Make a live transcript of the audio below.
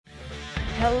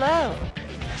Hello,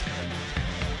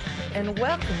 and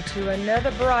welcome to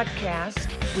another broadcast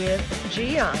with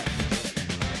Gian.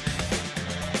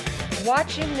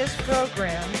 Watching this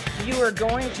program, you are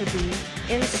going to be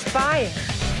inspired,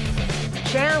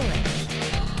 challenged,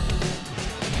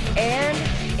 and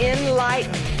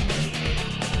enlightened.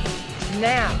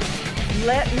 Now,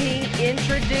 let me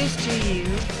introduce to you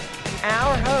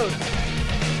our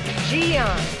host,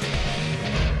 Gian.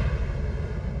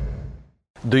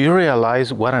 Do you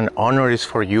realize what an honor is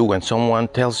for you when someone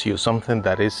tells you something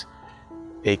that is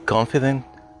a confident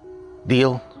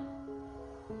deal?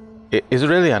 It is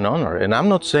really an honor. And I'm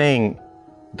not saying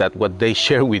that what they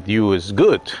share with you is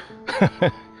good.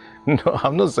 No,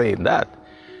 I'm not saying that.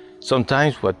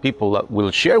 Sometimes what people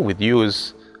will share with you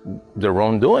is their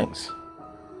wrongdoings.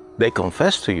 They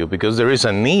confess to you because there is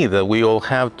a need that we all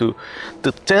have to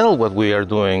tell what we are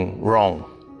doing wrong.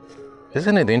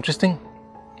 Isn't it interesting?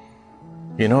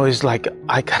 You know, it's like,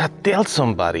 I gotta tell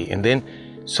somebody, and then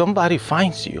somebody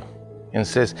finds you and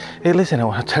says, hey, listen, I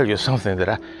wanna tell you something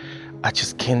that I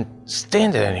just can't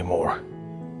stand it anymore.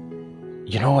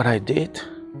 You know what I did?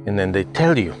 And then they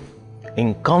tell you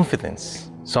in confidence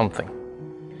something.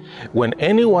 When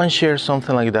anyone shares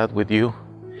something like that with you,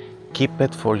 keep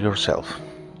it for yourself.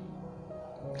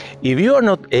 If you are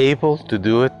not able to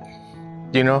do it,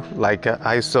 you know, like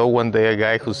I saw one day a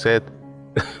guy who said,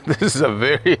 this is a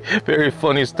very, very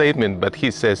funny statement, but he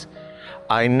says,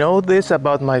 I know this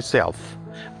about myself.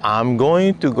 I'm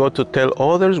going to go to tell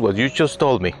others what you just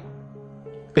told me.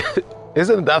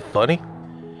 Isn't that funny?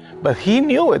 But he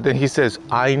knew it, and he says,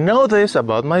 I know this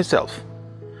about myself.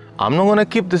 I'm not going to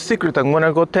keep the secret. I'm going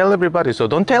to go tell everybody, so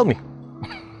don't tell me.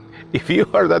 If you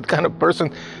are that kind of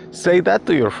person, say that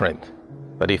to your friend.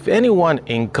 But if anyone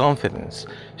in confidence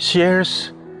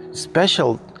shares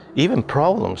special even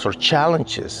problems or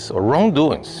challenges or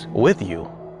wrongdoings with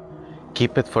you,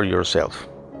 keep it for yourself.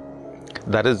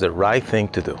 That is the right thing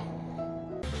to do.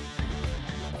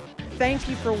 Thank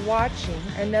you for watching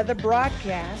another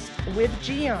broadcast with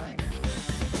Gian.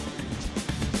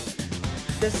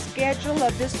 The schedule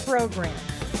of this program: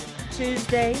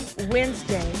 Tuesday,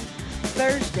 Wednesday,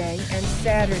 Thursday, and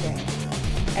Saturday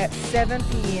at 7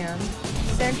 p.m.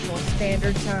 Central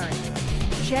Standard Time.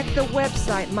 Check the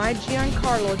website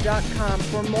mygiancarlo.com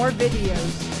for more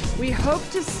videos. We hope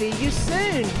to see you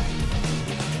soon.